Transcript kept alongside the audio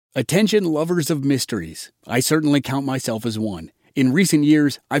Attention lovers of mysteries. I certainly count myself as one. In recent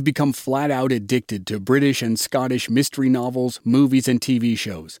years, I've become flat out addicted to British and Scottish mystery novels, movies, and TV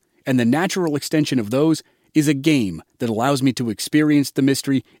shows. And the natural extension of those is a game that allows me to experience the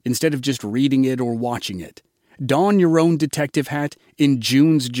mystery instead of just reading it or watching it. Don your own detective hat in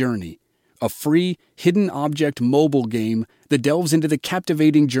June's Journey, a free, hidden object mobile game that delves into the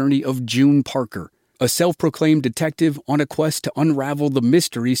captivating journey of June Parker, a self-proclaimed detective on a quest to unravel the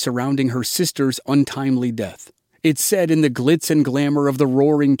mystery surrounding her sister's untimely death. It's set in the glitz and glamour of the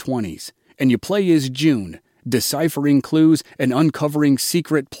Roaring '20s, and you play as June, deciphering clues and uncovering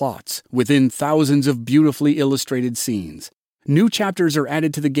secret plots within thousands of beautifully illustrated scenes. New chapters are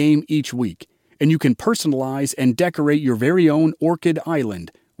added to the game each week, and you can personalize and decorate your very own Orchid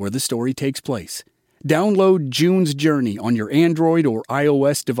Island, where the story takes place. Download June's Journey on your Android or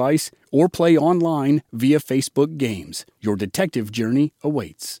iOS device, or play online via Facebook Games. Your detective journey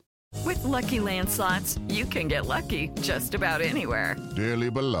awaits. With Lucky Land Slots, you can get lucky just about anywhere.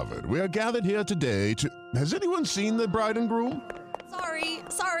 Dearly beloved, we are gathered here today to... Has anyone seen the bride and groom?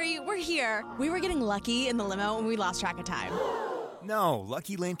 Sorry, we're here. We were getting lucky in the limo and we lost track of time. No,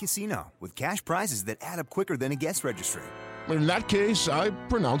 Lucky Land Casino, with cash prizes that add up quicker than a guest registry. In that case, I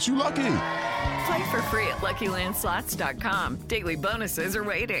pronounce you lucky. Play for free at LuckyLandSlots.com. Daily bonuses are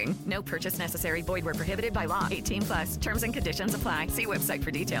waiting. No purchase necessary. Void where prohibited by law. 18+. Terms and conditions apply. See website for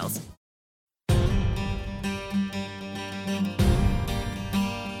details.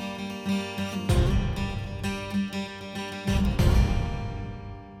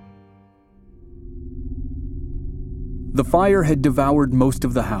 The fire had devoured most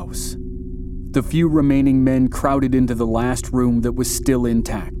of the house. The few remaining men crowded into the last room that was still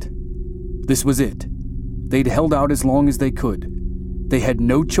intact. This was it. They'd held out as long as they could. They had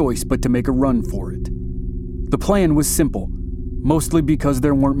no choice but to make a run for it. The plan was simple, mostly because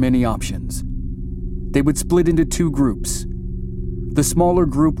there weren't many options. They would split into two groups. The smaller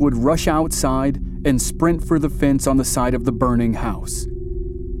group would rush outside and sprint for the fence on the side of the burning house.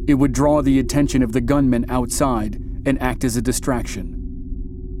 It would draw the attention of the gunmen outside and act as a distraction.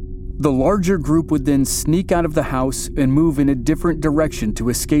 The larger group would then sneak out of the house and move in a different direction to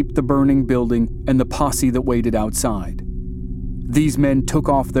escape the burning building and the posse that waited outside. These men took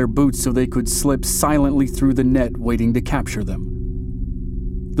off their boots so they could slip silently through the net waiting to capture them.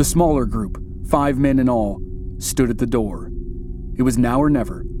 The smaller group, 5 men in all, stood at the door. It was now or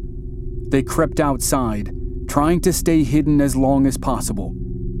never. They crept outside, trying to stay hidden as long as possible.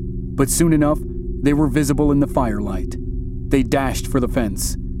 But soon enough, they were visible in the firelight. They dashed for the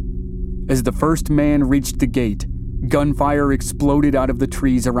fence. As the first man reached the gate, gunfire exploded out of the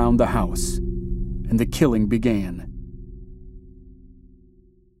trees around the house, and the killing began.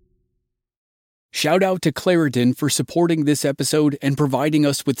 Shout out to Claritin for supporting this episode and providing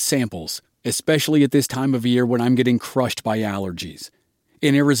us with samples, especially at this time of year when I'm getting crushed by allergies.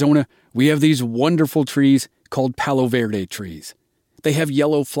 In Arizona, we have these wonderful trees called Palo Verde trees. They have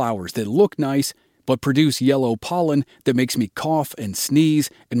yellow flowers that look nice, but produce yellow pollen that makes me cough and sneeze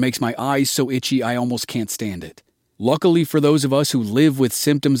and makes my eyes so itchy I almost can't stand it. Luckily for those of us who live with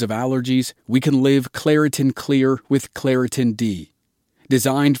symptoms of allergies, we can live Claritin Clear with Claritin D.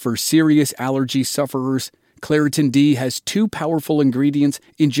 Designed for serious allergy sufferers, Claritin D has 2 powerful ingredients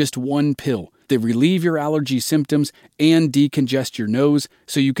in just one pill that relieve your allergy symptoms and decongest your nose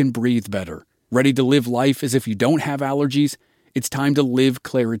so you can breathe better. Ready to live life as if you don't have allergies? It's time to live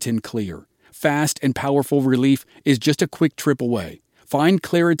Claritin Clear. Fast and powerful relief is just a quick trip away. Find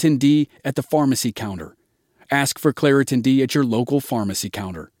Claritin D at the pharmacy counter. Ask for Claritin D at your local pharmacy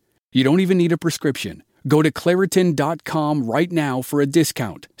counter. You don't even need a prescription. Go to Claritin.com right now for a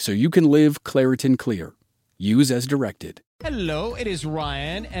discount so you can live Claritin Clear. Use as directed. Hello, it is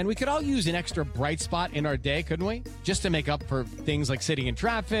Ryan, and we could all use an extra bright spot in our day, couldn't we? Just to make up for things like sitting in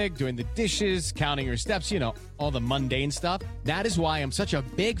traffic, doing the dishes, counting your steps, all the mundane stuff. That is why I'm such a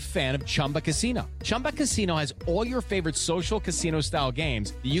big fan of Chumba Casino. Chumba Casino has all your favorite social casino-style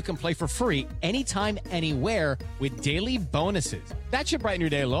games that you can play for free anytime, anywhere with daily bonuses. That should brighten your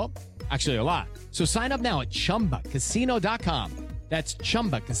day a little. Actually, a lot. So sign up now at ChumbaCasino.com. That's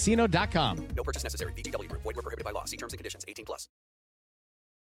ChumbaCasino.com. No purchase necessary. VGW Group. Void where prohibited by law. See terms and conditions. 18+.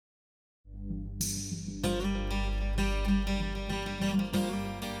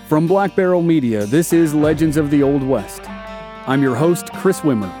 From Black Barrel Media, this is Legends of the Old West. I'm your host, Chris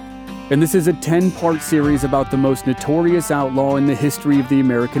Wimmer, and this is a 10-part series about the most notorious outlaw in the history of the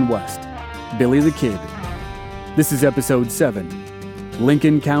American West, Billy the Kid. This is Episode 7,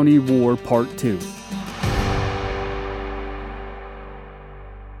 Lincoln County War Part 2.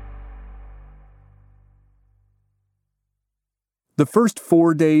 The first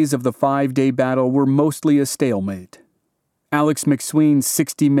 4 days of the 5-day battle were mostly a stalemate. Alex McSween's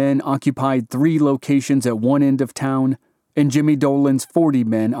 60 men occupied 3 locations at one end of town, and Jimmy Dolan's 40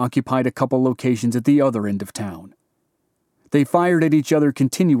 men occupied a couple locations at the other end of town. They fired at each other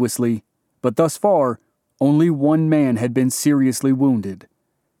continuously, but thus far, only one man had been seriously wounded.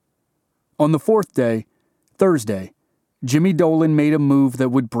 On the 4th day, Thursday, Jimmy Dolan made a move that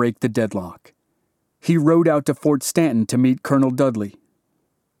would break the deadlock. He rode out to Fort Stanton to meet Colonel Dudley.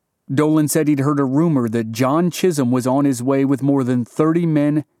 Dolan said he'd heard a rumor that John Chisholm was on his way with more than 30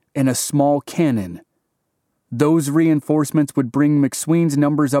 men and a small cannon. Those reinforcements would bring McSween's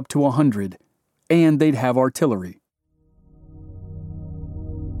numbers up to 100, and they'd have artillery.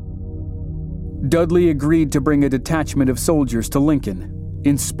 Dudley agreed to bring a detachment of soldiers to Lincoln,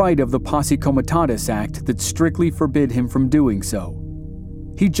 in spite of the Posse Comitatus Act that strictly forbid him from doing so.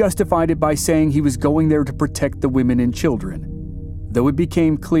 He justified it by saying he was going there to protect the women and children, though it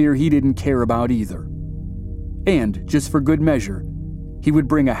became clear he didn't care about either. And, just for good measure, he would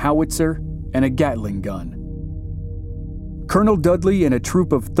bring a howitzer and a Gatling gun. Colonel Dudley and a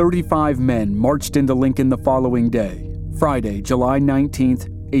troop of 35 men marched into Lincoln the following day, Friday, July 19,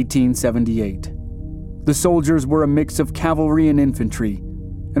 1878. The soldiers were a mix of cavalry and infantry,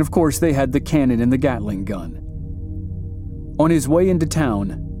 and of course they had the cannon and the Gatling gun. On his way into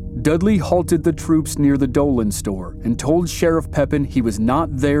town, Dudley halted the troops near the Dolan store and told Sheriff Pepin he was not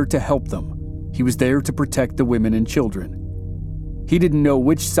there to help them. He was there to protect the women and children. He didn't know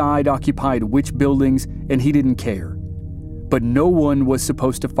which side occupied which buildings, and he didn't care. But no one was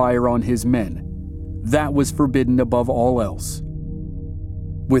supposed to fire on his men. That was forbidden above all else.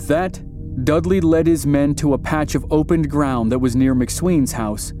 With that, Dudley led his men to a patch of opened ground that was near McSween's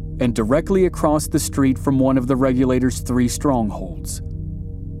house and directly across the street from one of the Regulators' 3 strongholds.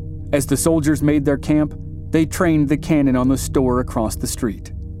 As the soldiers made their camp, they trained the cannon on the store across the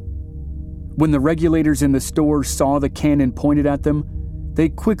street. When the Regulators in the store saw the cannon pointed at them, they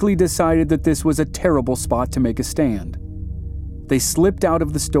quickly decided that this was a terrible spot to make a stand. They slipped out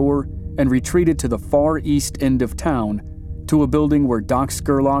of the store and retreated to the far east end of town to a building where Doc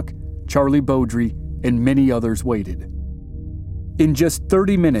Scurlock, Charlie Beaudry, and many others waited. In just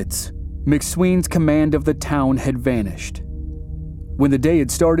 30 minutes, McSween's command of the town had vanished. When the day had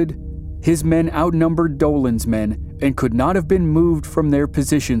started, his men outnumbered Dolan's men and could not have been moved from their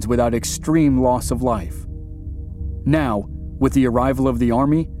positions without extreme loss of life. Now, with the arrival of the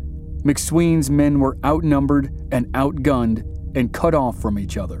army, McSween's men were outnumbered and outgunned and cut off from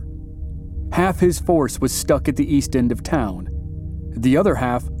each other. Half his force was stuck at the east end of town. The other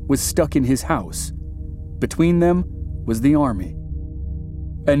half was stuck in his house. Between them was the army.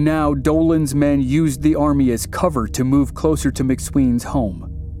 And now Dolan's men used the army as cover to move closer to McSween's home.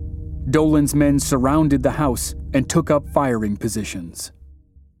 Dolan's men surrounded the house and took up firing positions.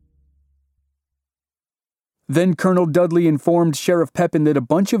 Then Colonel Dudley informed Sheriff Pepin that a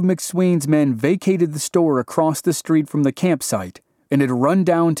bunch of McSween's men vacated the store across the street from the campsite and had run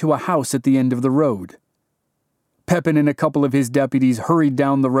down to a house at the end of the road. Pepin and a couple of his deputies hurried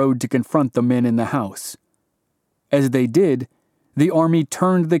down the road to confront the men in the house. As they did, the army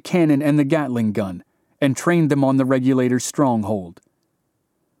turned the cannon and the Gatling gun and trained them on the Regulators' stronghold.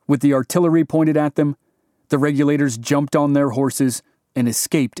 With the artillery pointed at them, the Regulators jumped on their horses and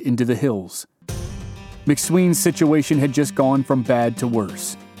escaped into the hills. McSween's situation had just gone from bad to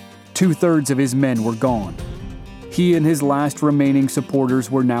worse. 2/3 of his men were gone. He and his last remaining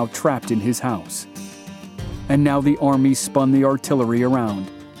supporters were now trapped in his house. And now the army spun the artillery around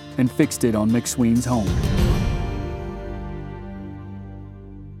and fixed it on McSween's home.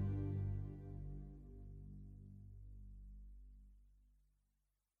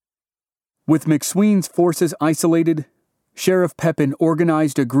 With McSween's forces isolated, Sheriff Pepin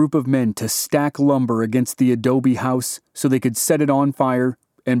organized a group of men to stack lumber against the adobe house so they could set it on fire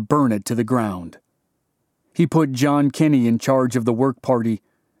and burn it to the ground. He put John Kinney in charge of the work party,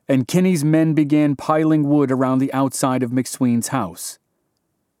 and Kinney's men began piling wood around the outside of McSween's house.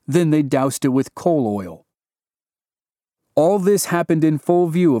 Then they doused it with coal oil. All this happened in full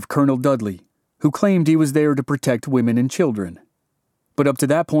view of Colonel Dudley, who claimed he was there to protect women and children. But up to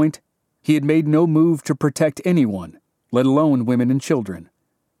that point, he had made no move to protect anyone, let alone women and children.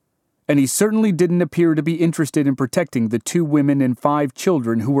 And he certainly didn't appear to be interested in protecting the 2 women and 5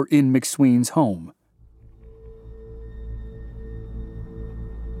 children who were in McSween's home.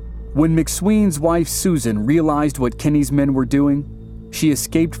 When McSween's wife Susan realized what Kinney's men were doing, she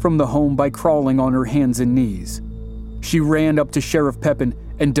escaped from the home by crawling on her hands and knees. She ran up to Sheriff Pepin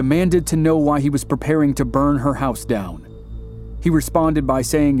and demanded to know why he was preparing to burn her house down. He responded by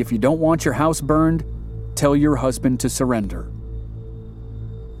saying, "If you don't want your house burned, tell your husband to surrender."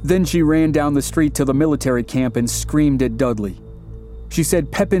 Then she ran down the street to the military camp and screamed at Dudley. She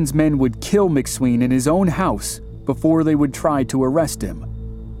said Pepin's men would kill McSween in his own house before they would try to arrest him.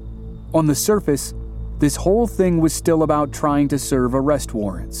 On the surface, this whole thing was still about trying to serve arrest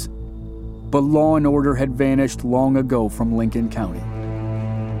warrants. But law and order had vanished long ago from Lincoln County.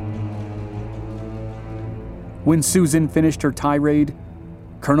 When Susan finished her tirade,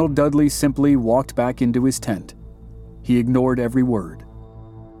 Colonel Dudley simply walked back into his tent. He ignored every word.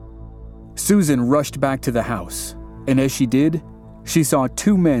 Susan rushed back to the house, and as she did, she saw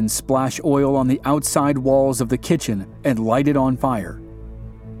 2 men splash oil on the outside walls of the kitchen and light it on fire.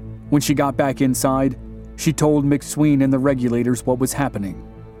 When she got back inside, she told McSween and the regulators what was happening.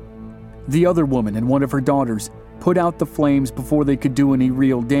 The other woman and one of her daughters put out the flames before they could do any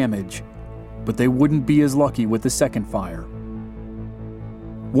real damage, but they wouldn't be as lucky with the second fire.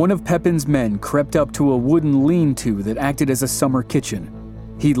 One of Pepin's men crept up to a wooden lean-to that acted as a summer kitchen.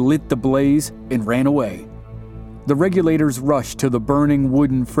 He lit the blaze and ran away. The regulators rushed to the burning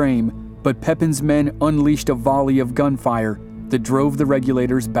wooden frame, but Pepin's men unleashed a volley of gunfire that drove the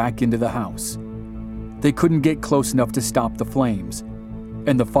regulators back into the house. They couldn't get close enough to stop the flames,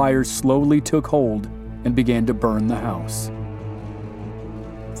 and the fire slowly took hold and began to burn the house.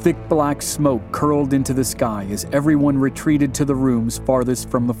 Thick black smoke curled into the sky as everyone retreated to the rooms farthest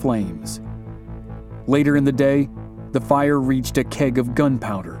from the flames. Later in the day, the fire reached a keg of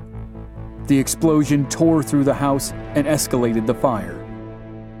gunpowder. The explosion tore through the house and escalated the fire.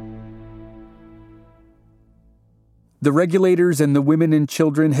 The regulators and the women and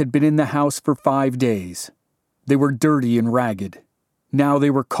children had been in the house for 5 days. They were dirty and ragged. Now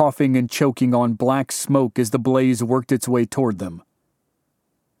they were coughing and choking on black smoke as the blaze worked its way toward them.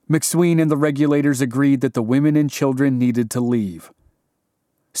 McSween and the regulators agreed that the women and children needed to leave.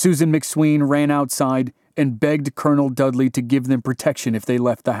 Susan McSween ran outside and begged Colonel Dudley to give them protection if they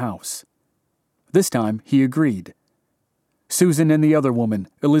left the house. This time, he agreed. Susan and the other woman,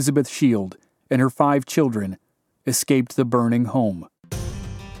 Elizabeth Shield, and her 5 children escaped the burning home.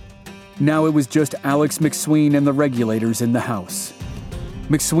 Now it was just Alex McSween and the regulators in the house.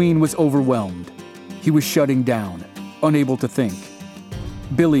 McSween was overwhelmed. He was shutting down, unable to think.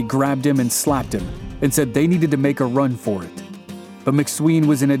 Billy grabbed him and slapped him and said they needed to make a run for it. But McSween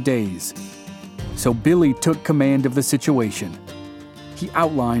was in a daze. So Billy took command of the situation. He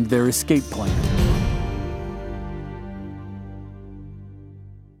outlined their escape plan.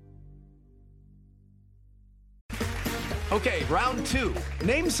 Okay, round 2.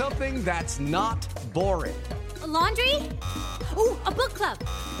 Name something that's not boring. A laundry? Ooh, a book club.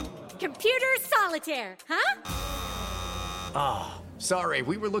 Computer solitaire, huh? Ah, sorry,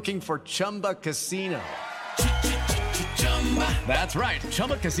 we were looking for Chumba Casino. That's right,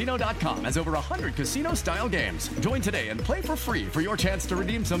 ChumbaCasino.com has over 100 casino-style games. Join today and play for free for your chance to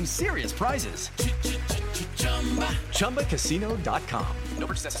redeem some serious prizes. ChumbaCasino.com. No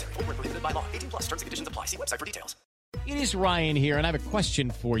purchase necessary. Void where prohibited by law. 18 plus terms and conditions apply. See website for details. It is Ryan here, and I have a question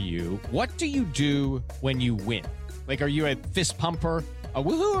for you. What do you do when you win? Like, are you a fist pumper, a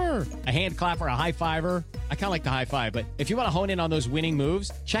woohooer, a hand clapper, a high fiver? I kind of like the high five, but if you want to hone in on those winning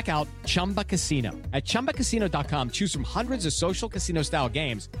moves, check out Chumba Casino. At ChumbaCasino.com, choose from hundreds of social casino-style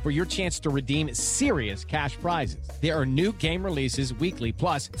games for your chance to redeem serious cash prizes. There are new game releases weekly,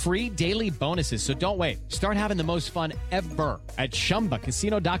 plus free daily bonuses, so don't wait. Start having the most fun ever at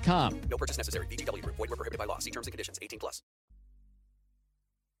ChumbaCasino.com. No purchase necessary. VGW Group. Void where prohibited by law. See terms and conditions. 18 plus.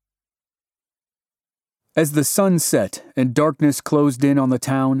 As the sun set and darkness closed in on the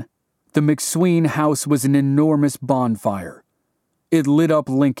town, the McSween house was an enormous bonfire. It lit up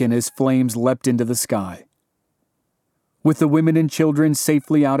Lincoln as flames leapt into the sky. With the women and children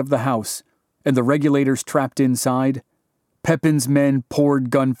safely out of the house and the regulators trapped inside, Pepin's men poured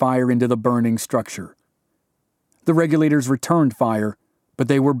gunfire into the burning structure. The regulators returned fire, but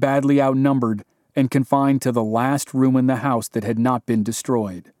they were badly outnumbered and confined to the last room in the house that had not been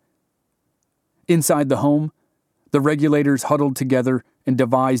destroyed. Inside the home, the regulators huddled together and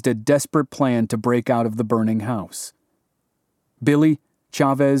devised a desperate plan to break out of the burning house. Billy,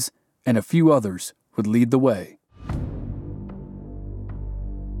 Chavez, and a few others would lead the way.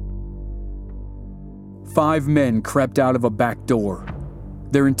 5 men crept out of a back door.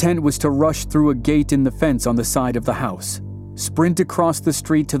 Their intent was to rush through a gate in the fence on the side of the house, sprint across the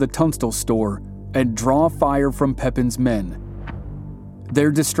street to the Tunstall store, and draw fire from Pepin's men. Their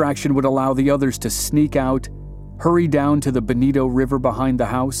distraction would allow the others to sneak out, hurry down to the Bonito River behind the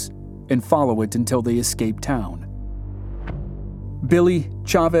house, and follow it until they escaped town. Billy,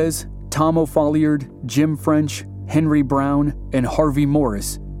 Chavez, Tom O'Folliard, Jim French, Henry Brown, and Harvey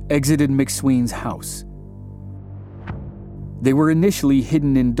Morris exited McSween's house. They were initially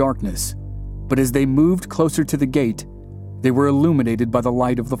hidden in darkness, but as they moved closer to the gate, they were illuminated by the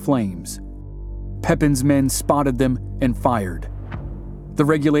light of the flames. Pepin's men spotted them and fired. The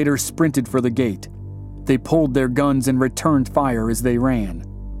regulators sprinted for the gate. They pulled their guns and returned fire as they ran.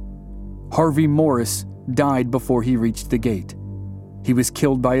 Harvey Morris died before he reached the gate. He was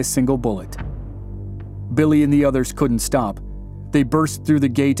killed by a single bullet. Billy and the others couldn't stop. They burst through the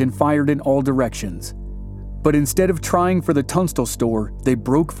gate and fired in all directions. But instead of trying for the Tunstall store, they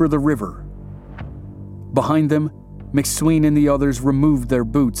broke for the river. Behind them, McSween and the others removed their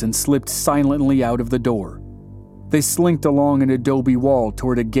boots and slipped silently out of the door. They slinked along an adobe wall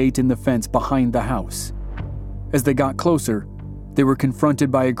toward a gate in the fence behind the house. As they got closer, they were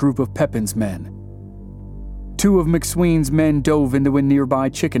confronted by a group of Pepin's men. 2 of McSween's men dove into a nearby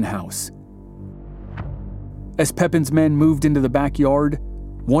chicken house. As Pepin's men moved into the backyard,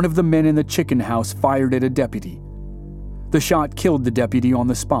 one of the men in the chicken house fired at a deputy. The shot killed the deputy on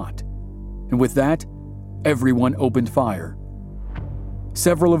the spot, and with that, everyone opened fire.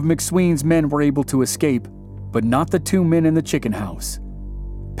 Several of McSween's men were able to escape, but not the 2 men in the chicken house.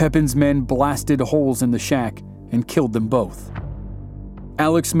 Pepin's men blasted holes in the shack and killed them both.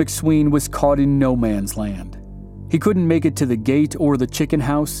 Alex McSween was caught in no man's land. He couldn't make it to the gate or the chicken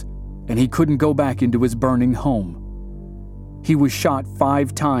house, and he couldn't go back into his burning home. He was shot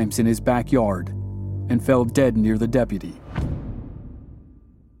 5 times in his backyard and fell dead near the deputy.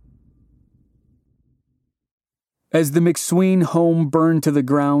 As the McSween home burned to the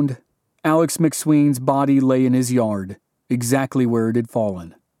ground, Alex McSween's body lay in his yard, exactly where it had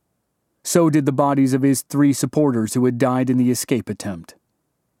fallen. So did the bodies of his 3 supporters who had died in the escape attempt.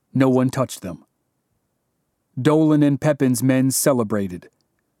 No one touched them. Dolan and Pepin's men celebrated.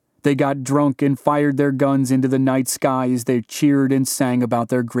 They got drunk and fired their guns into the night sky as they cheered and sang about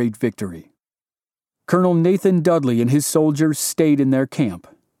their great victory. Colonel Nathan Dudley and his soldiers stayed in their camp.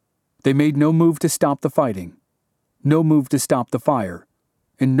 They made no move to stop the fighting, no move to stop the fire,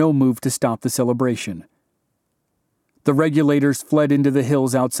 and no move to stop the celebration. The regulators fled into the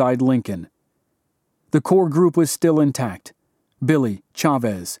hills outside Lincoln. The core group was still intact. Billy,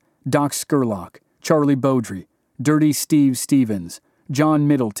 Chavez, Doc Scurlock, Charlie Beaudry, Dirty Steve Stevens, John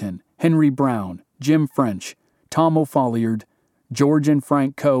Middleton, Henry Brown, Jim French, Tom O'Folliard, George and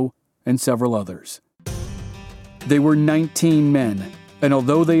Frank Coe, and several others. They were 19 men, and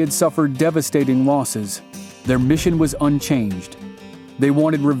although they had suffered devastating losses, their mission was unchanged. They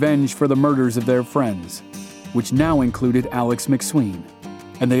wanted revenge for the murders of their friends, which now included Alex McSween,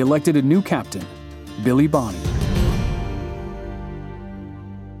 and they elected a new captain, Billy Bonney.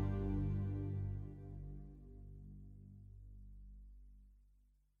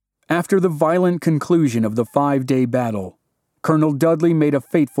 After the violent conclusion of the 5-day battle, Colonel Dudley made a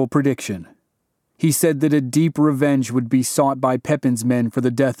fateful prediction. He said that a deep revenge would be sought by Pepin's men for the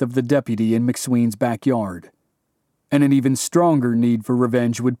death of the deputy in McSween's backyard, and an even stronger need for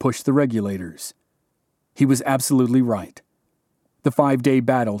revenge would push the regulators. He was absolutely right. The 5-day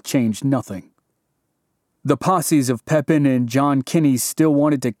battle changed nothing. The posses of Pepin and John Kinney still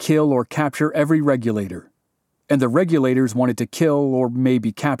wanted to kill or capture every regulator, and the regulators wanted to kill or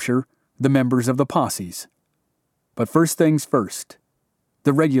maybe capture the members of the posses. But first things first,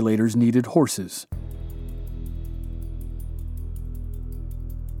 the regulators needed horses.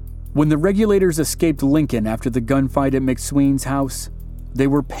 When the regulators escaped Lincoln after the gunfight at McSween's house, they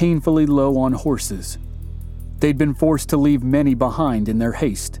were painfully low on horses. They'd been forced to leave many behind in their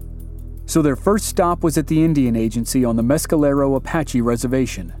haste. So their first stop was at the Indian Agency on the Mescalero Apache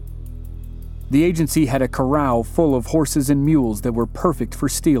Reservation. The agency had a corral full of horses and mules that were perfect for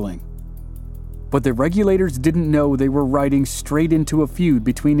stealing. But the regulators didn't know they were riding straight into a feud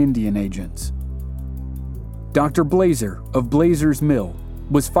between Indian agents. Dr. Blazer of Blazer's Mill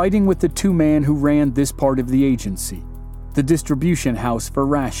was fighting with the 2 men who ran this part of the agency, the distribution house for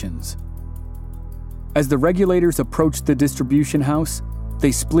rations. As the regulators approached the distribution house,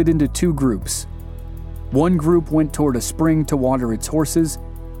 they split into 2 groups. One group went toward a spring to water its horses,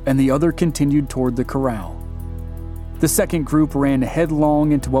 and the other continued toward the corral. The second group ran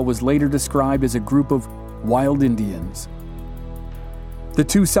headlong into what was later described as a group of wild Indians. The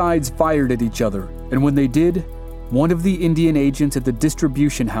 2 sides fired at each other, and when they did, one of the Indian agents at the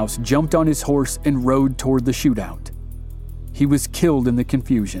distribution house jumped on his horse and rode toward the shootout. He was killed in the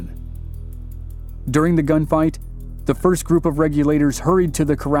confusion. During the gunfight, the first group of regulators hurried to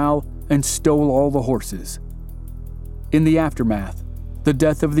the corral and stole all the horses. In the aftermath, the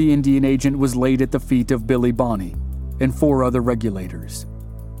death of the Indian agent was laid at the feet of Billy Bonney and 4 other regulators.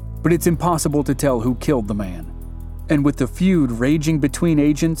 But it's impossible to tell who killed the man. And with the feud raging between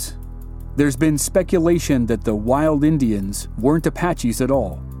agents, There's been speculation that the wild Indians weren't Apaches at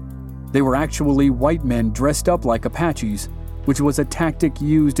all. They were actually white men dressed up like Apaches, which was a tactic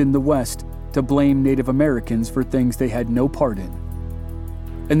used in the West to blame Native Americans for things they had no part in.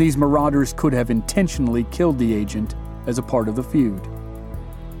 And these marauders could have intentionally killed the agent as a part of the feud.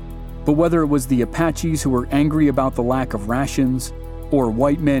 But whether it was the Apaches who were angry about the lack of rations, or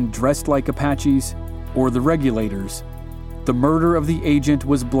white men dressed like Apaches, or the regulators, the murder of the agent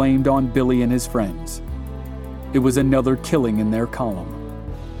was blamed on Billy and his friends. It was another killing in their column.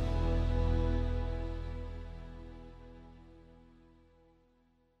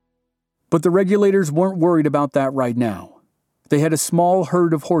 But the regulators weren't worried about that right now. They had a small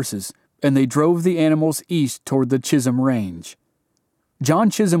herd of horses, and they drove the animals east toward the Chisholm Range. John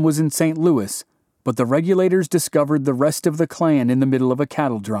Chisholm was in St. Louis, but the regulators discovered the rest of the clan in the middle of a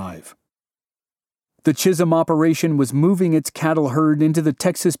cattle drive. The Chisholm operation was moving its cattle herd into the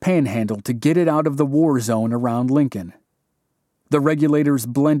Texas Panhandle to get it out of the war zone around Lincoln. The regulators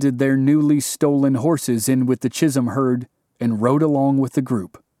blended their newly stolen horses in with the Chisholm herd and rode along with the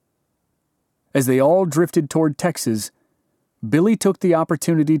group. As they all drifted toward Texas, Billy took the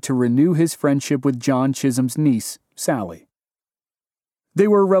opportunity to renew his friendship with John Chisholm's niece, Sally. They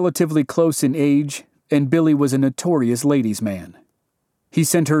were relatively close in age, and Billy was a notorious ladies' man. He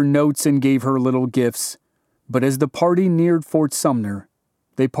sent her notes and gave her little gifts, but as the party neared Fort Sumner,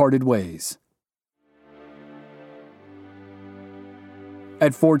 they parted ways.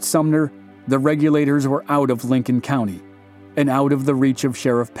 At Fort Sumner, the regulators were out of Lincoln County and out of the reach of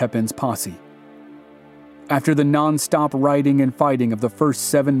Sheriff Pepin's posse. After the non-stop riding and fighting of the first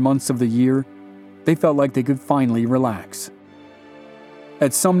 7 months of the year, they felt like they could finally relax.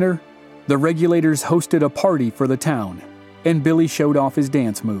 At Sumner, the regulators hosted a party for the town, and Billy showed off his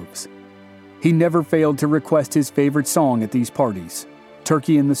dance moves. He never failed to request his favorite song at these parties,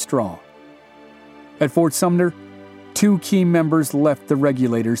 Turkey in the Straw. At Fort Sumner, 2 key members left the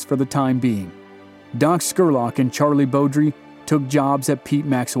regulators for the time being. Doc Scurlock and Charlie Beaudry took jobs at Pete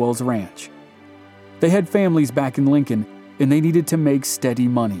Maxwell's ranch. They had families back in Lincoln, and they needed to make steady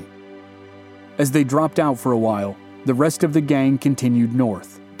money. As they dropped out for a while, the rest of the gang continued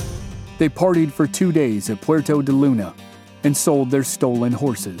north. They partied for 2 days at Puerto de Luna and sold their stolen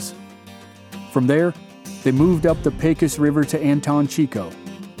horses. From there, they moved up the Pecos River to Anton Chico.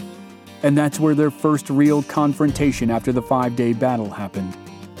 And that's where their first real confrontation after the 5-day battle happened,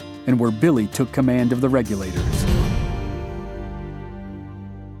 and where Billy took command of the regulators.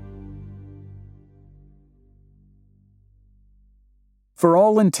 For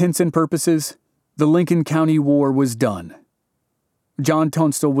all intents and purposes, the Lincoln County War was done. John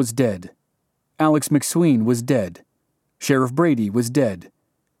Tunstall was dead. Alex McSween was dead. Sheriff Brady was dead.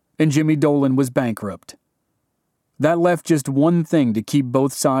 And Jimmy Dolan was bankrupt. That left just one thing to keep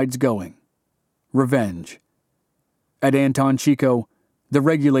both sides going: revenge. At Anton Chico, the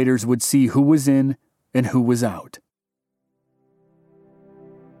regulators would see who was in and who was out.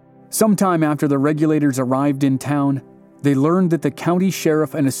 Sometime after the regulators arrived in town, they learned that the county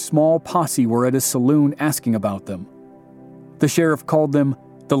sheriff and a small posse were at a saloon asking about them. The sheriff called them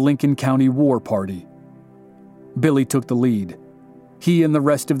the Lincoln County War Party. Billy took the lead. He and the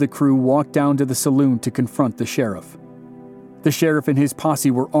rest of the crew walked down to the saloon to confront the sheriff. The sheriff and his posse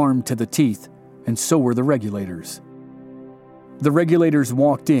were armed to the teeth, and so were the regulators. The regulators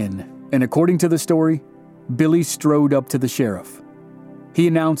walked in, and according to the story, Billy strode up to the sheriff. He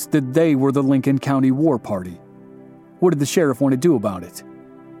announced that they were the Lincoln County War Party. What did the sheriff want to do about it?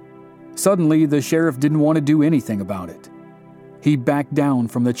 Suddenly, the sheriff didn't want to do anything about it. He backed down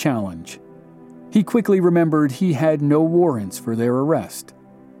from the challenge. He quickly remembered he had no warrants for their arrest.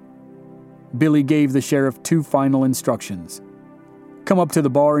 Billy gave the sheriff 2 final instructions: come up to the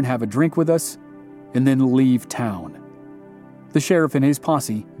bar and have a drink with us, and then leave town. The sheriff and his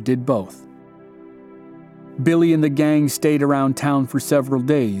posse did both. Billy and the gang stayed around town for several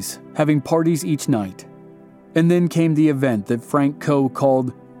days, having parties each night. And then came the event that Frank Coe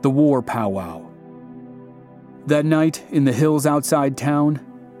called the War Powwow. That night, in the hills outside town,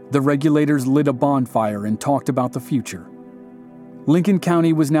 the regulators lit a bonfire and talked about the future. Lincoln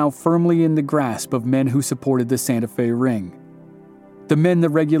County was now firmly in the grasp of men who supported the Santa Fe Ring. The men the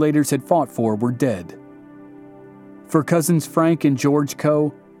regulators had fought for were dead. For cousins Frank and George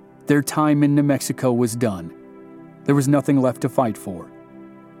Coe, their time in New Mexico was done. There was nothing left to fight for.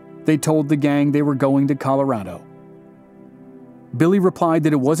 They told the gang they were going to Colorado. Billy replied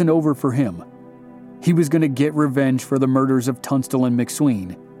that it wasn't over for him. He was going to get revenge for the murders of Tunstall and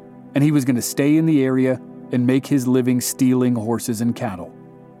McSween, and he was going to stay in the area and make his living stealing horses and cattle.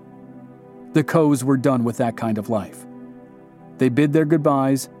 The Coes were done with that kind of life. They bid their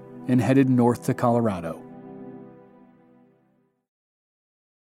goodbyes and headed north to Colorado.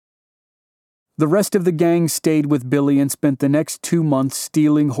 The rest of the gang stayed with Billy and spent the next 2 months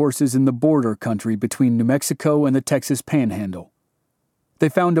stealing horses in the border country between New Mexico and the Texas Panhandle. They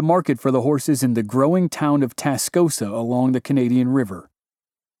found a market for the horses in the growing town of Tascosa along the Canadian River.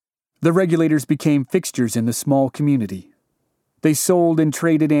 The regulators became fixtures in the small community. They sold and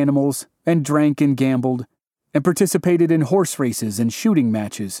traded animals, and drank and gambled, and participated in horse races and shooting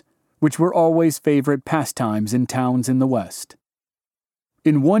matches, which were always favorite pastimes in towns in the West.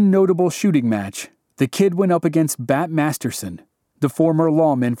 In one notable shooting match, the Kid went up against Bat Masterson, the former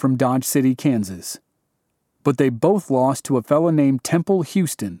lawman from Dodge City, Kansas. But they both lost to a fellow named Temple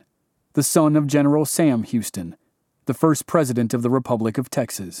Houston, the son of General Sam Houston, the first president of the Republic of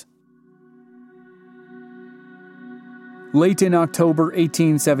Texas. Late in October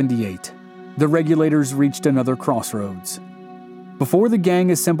 1878, the regulators reached another crossroads. Before the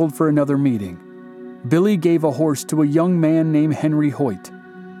gang assembled for another meeting, Billy gave a horse to a young man named Henry Hoyt.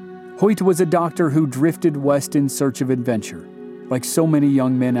 Hoyt was a doctor who drifted west in search of adventure, like so many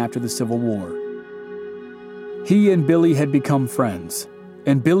young men after the Civil War. He and Billy had become friends,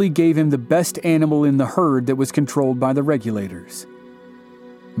 and Billy gave him the best animal in the herd that was controlled by the regulators.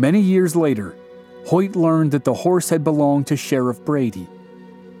 Many years later, Hoyt learned that the horse had belonged to Sheriff Brady.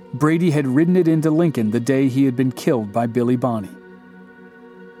 Brady had ridden it into Lincoln the day he had been killed by Billy Bonney.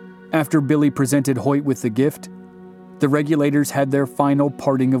 After Billy presented Hoyt with the gift, the regulators had their final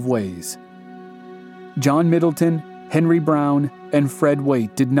parting of ways. John Middleton, Henry Brown, and Fred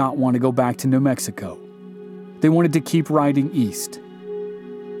Waite did not want to go back to New Mexico. They wanted to keep riding east.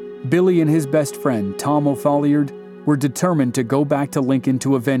 Billy and his best friend, Tom O'Folliard, were determined to go back to Lincoln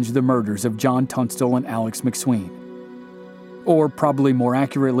to avenge the murders of John Tunstall and Alex McSween. Or, probably more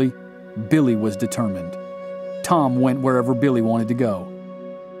accurately, Billy was determined. Tom went wherever Billy wanted to go.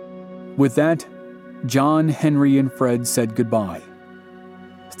 With that, John, Henry, and Fred said goodbye.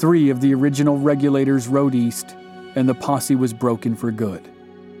 3 of the original regulators rode east, and the posse was broken for good.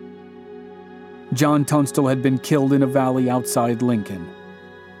 John Tunstall had been killed in a valley outside Lincoln.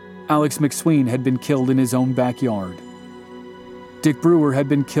 Alex McSween had been killed in his own backyard. Dick Brewer had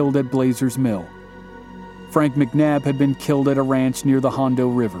been killed at Blazer's Mill. Frank McNabb had been killed at a ranch near the Hondo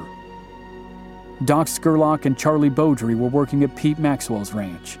River. Doc Skurlock and Charlie Beaudry were working at Pete Maxwell's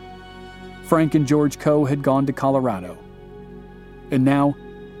ranch. Frank and George Coe had gone to Colorado. And now,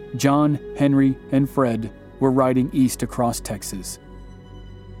 John, Henry, and Fred were riding east across Texas.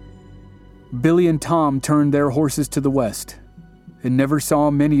 Billy and Tom turned their horses to the west and never saw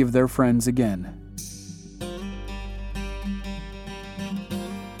many of their friends again.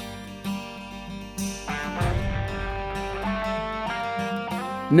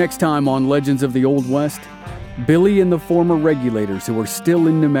 Next time on Legends of the Old West, Billy and the former regulators who are still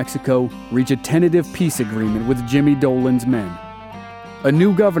in New Mexico reach a tentative peace agreement with Jimmy Dolan's men. A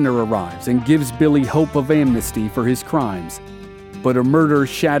new governor arrives and gives Billy hope of amnesty for his crimes, but a murder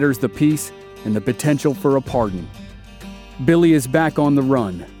shatters the peace and the potential for a pardon. Billy is back on the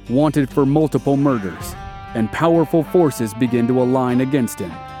run, wanted for multiple murders, and powerful forces begin to align against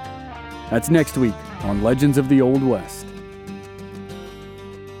him. That's next week on Legends of the Old West.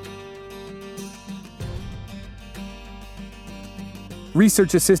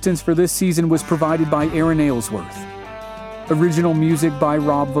 Research assistance for this season was provided by Aaron Aylesworth. Original music by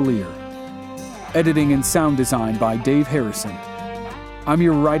Rob Valier. Editing and sound design by Dave Harrison. I'm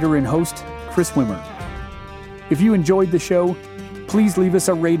your writer and host, Chris Wimmer. If you enjoyed the show, please leave us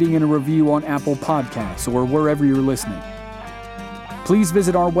a rating and a review on Apple Podcasts or wherever you're listening. Please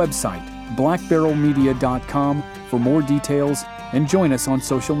visit our website, blackbarrelmedia.com, for more details and join us on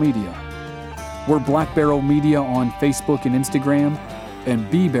social media. We're Black Barrel Media on Facebook and Instagram, and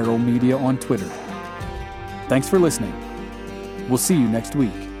B Barrel Media on Twitter. Thanks for listening. We'll see you next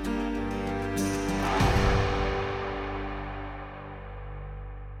week.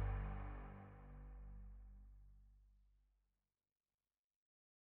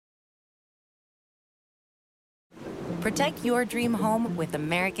 Protect your dream home with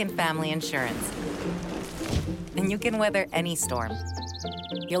American Family Insurance. And you can weather any storm.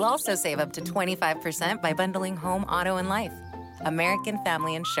 You'll also save up to 25% by bundling home, auto, and life. American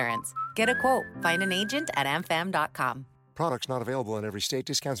Family Insurance. Get a quote. Find an agent at amfam.com. Products not available in every state.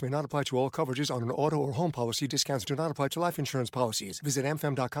 Discounts may not apply to all coverages on an auto or home policy. Discounts do not apply to life insurance policies. Visit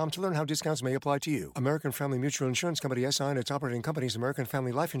amfam.com to learn how discounts may apply to you. American Family Mutual Insurance Company, SI, and its operating companies, American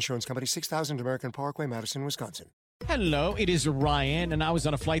Family Life Insurance Company, 6000 American Parkway, Madison, Wisconsin. Hello, it is Ryan, and I was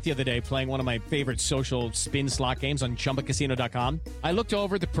on a flight the other day playing one of my favorite social spin slot games on ChumbaCasino.com. I looked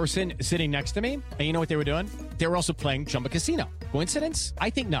over at the person sitting next to me, and you know what they were doing? They were also playing Chumba Casino. Coincidence?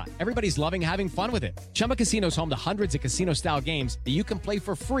 I think not. Everybody's loving having fun with it. Chumba Casino is home to hundreds of casino-style games that you can play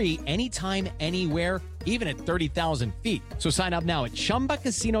for free anytime, anywhere, even at 30,000 feet. So sign up now at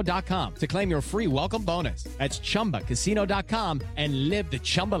ChumbaCasino.com to claim your free welcome bonus. That's ChumbaCasino.com and live the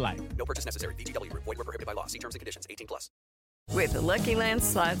Chumba life. No purchase necessary. VGW. Void where prohibited by law. See terms and conditions. 18+. With the Lucky Land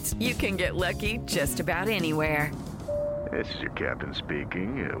Slots, you can get lucky just about anywhere. This is your captain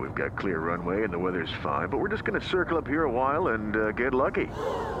speaking. We've got clear runway and the weather's fine, but we're just going to circle up here a while and get lucky.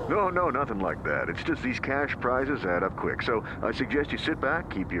 No, nothing like that. It's just these cash prizes add up quick. So I suggest you sit back,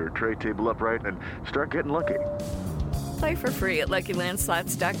 keep your tray table upright, and start getting lucky. Play for free at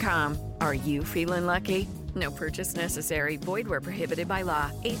LuckyLandSlots.com. Are you feeling lucky? No purchase necessary. Void where prohibited by law.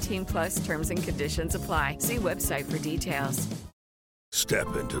 18+ terms and conditions apply. See website for details.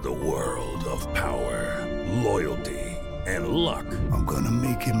 Step into the world of power, loyalty, and luck. I'm gonna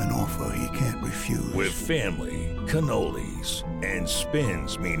make him an offer he can't refuse. With family, cannolis, and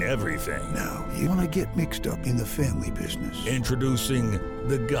spins mean everything. Now, you wanna get mixed up in the family business. Introducing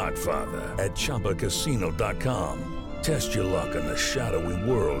The Godfather at ChumbaCasino.com. Test your luck in the shadowy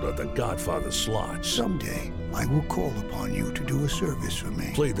world of The Godfather slot. Someday, I will call upon you to do a service for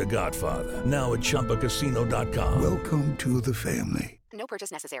me. Play The Godfather, now at ChumbaCasino.com. Welcome to the family. No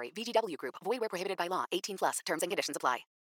purchase necessary. VGW Group. Void where prohibited by law. 18+. Terms and conditions apply.